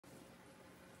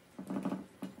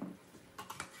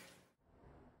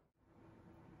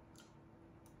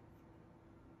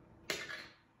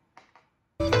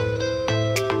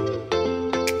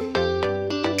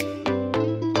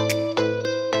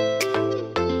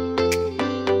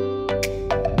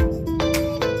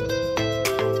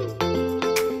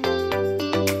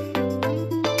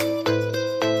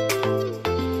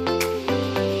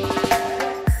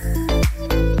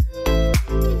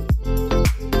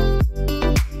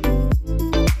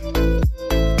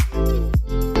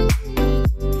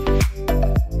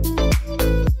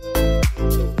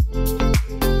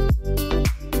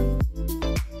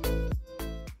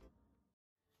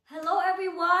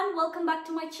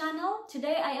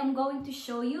am going to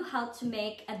show you how to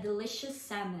make a delicious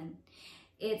salmon.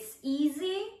 It's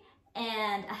easy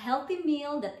and a healthy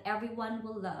meal that everyone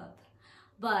will love.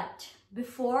 But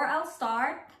before I'll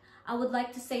start, I would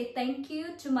like to say thank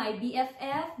you to my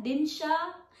BFF,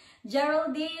 Dinsha,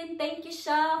 Geraldine. Thank you,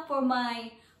 Sha, for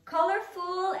my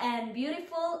colorful and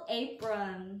beautiful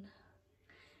apron.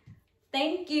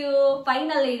 Thank you.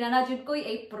 Finally, nanajud ko yung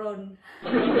apron.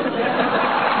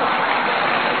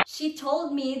 She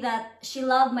told me that she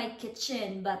loved my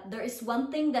kitchen, but there is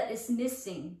one thing that is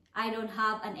missing. I don't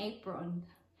have an apron.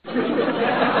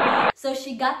 So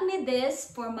she got me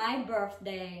this for my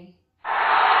birthday.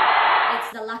 It's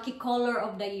the lucky color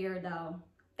of the year though.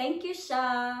 Thank you,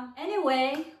 Sha.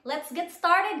 Anyway, let's get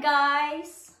started,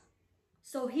 guys.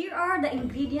 So here are the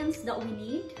ingredients that we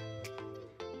need.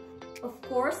 Of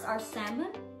course, our salmon.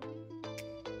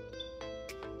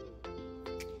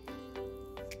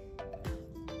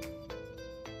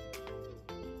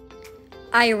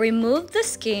 I removed the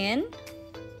skin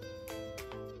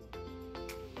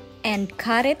and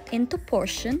cut it into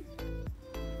portion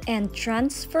and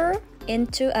transfer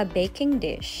into a baking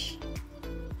dish.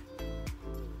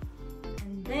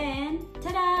 And then,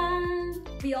 ta-da!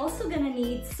 We also gonna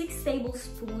need 6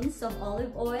 tablespoons of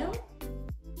olive oil,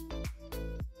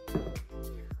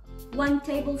 1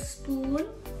 tablespoon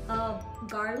of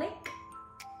garlic,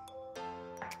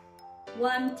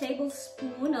 1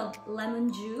 tablespoon of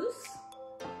lemon juice,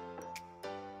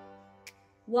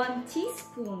 1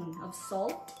 teaspoon of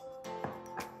salt,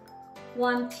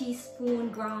 1 teaspoon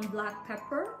ground black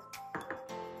pepper,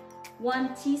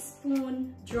 1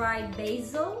 teaspoon dried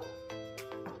basil,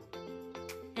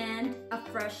 and a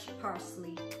fresh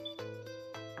parsley.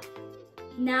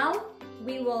 Now,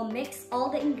 we will mix all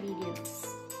the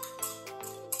ingredients.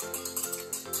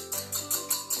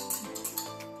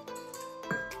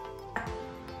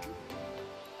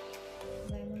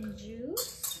 Lemon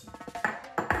juice,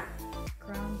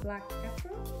 ground black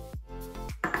pepper,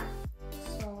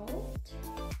 salt,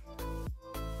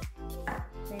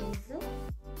 basil,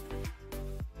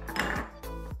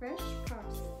 fresh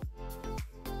parsley.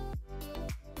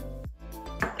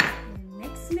 And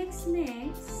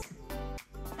mix.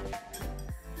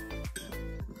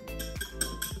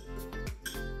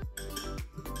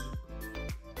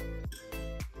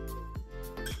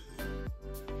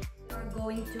 We're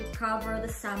going to cover the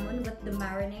salmon with the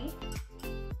marinade.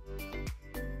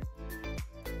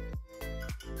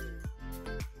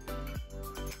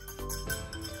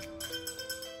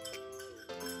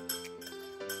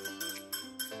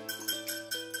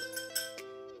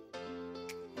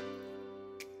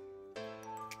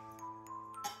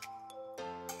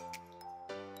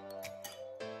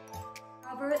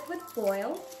 Cover it with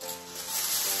foil.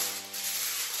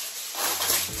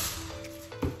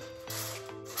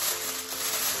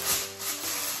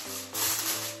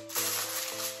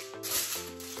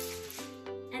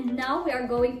 And now we are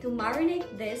going to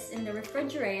marinate this in the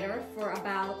refrigerator for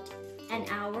about an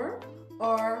hour,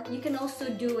 or you can also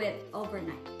do it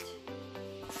overnight.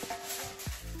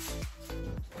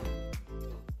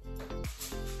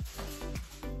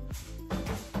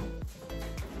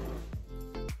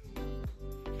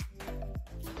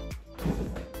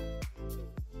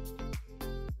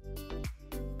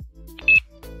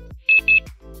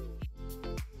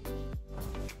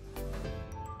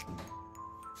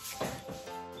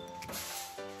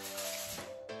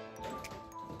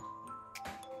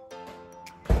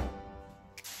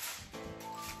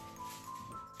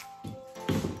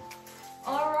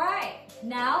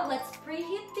 Now let's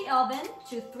preheat the oven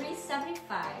to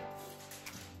 375.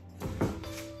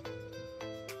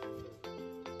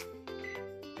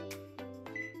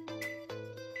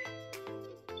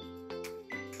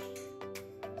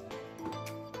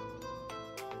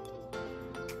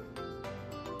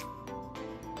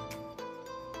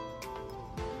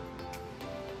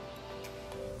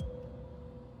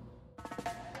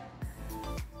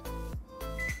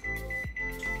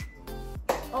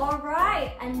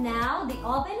 Alright, and now the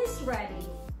oven is ready.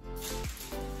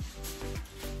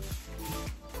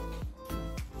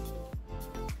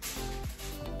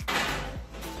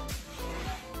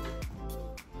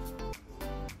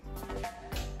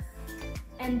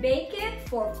 And bake it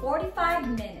for 45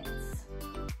 minutes.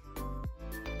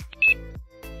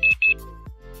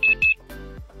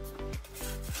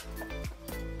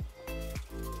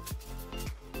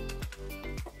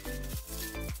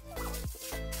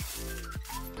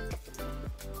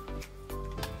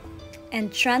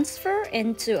 And transfer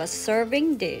into a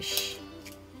serving dish.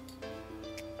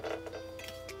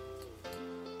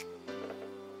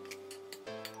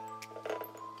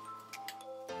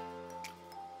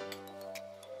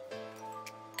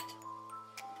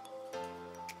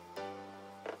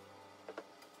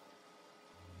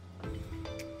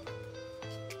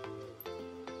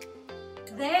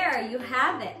 there you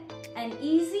have it. An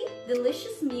easy,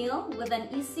 delicious meal with an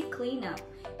easy cleanup.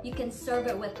 You can serve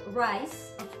it with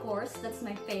rice, of course, that's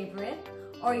my favorite,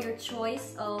 or your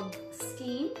choice of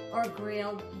steamed or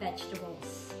grilled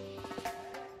vegetables.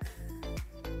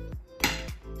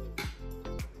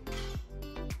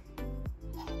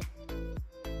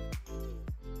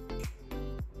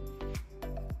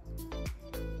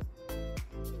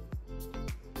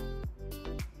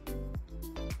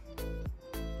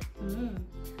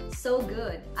 So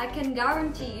good. I can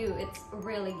guarantee you it's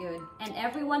really good. And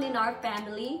everyone in our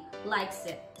family likes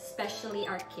it, especially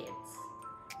our kids.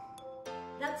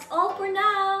 That's all for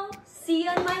now. See you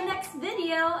on my next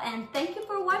video and thank you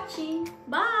for watching.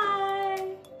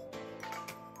 Bye!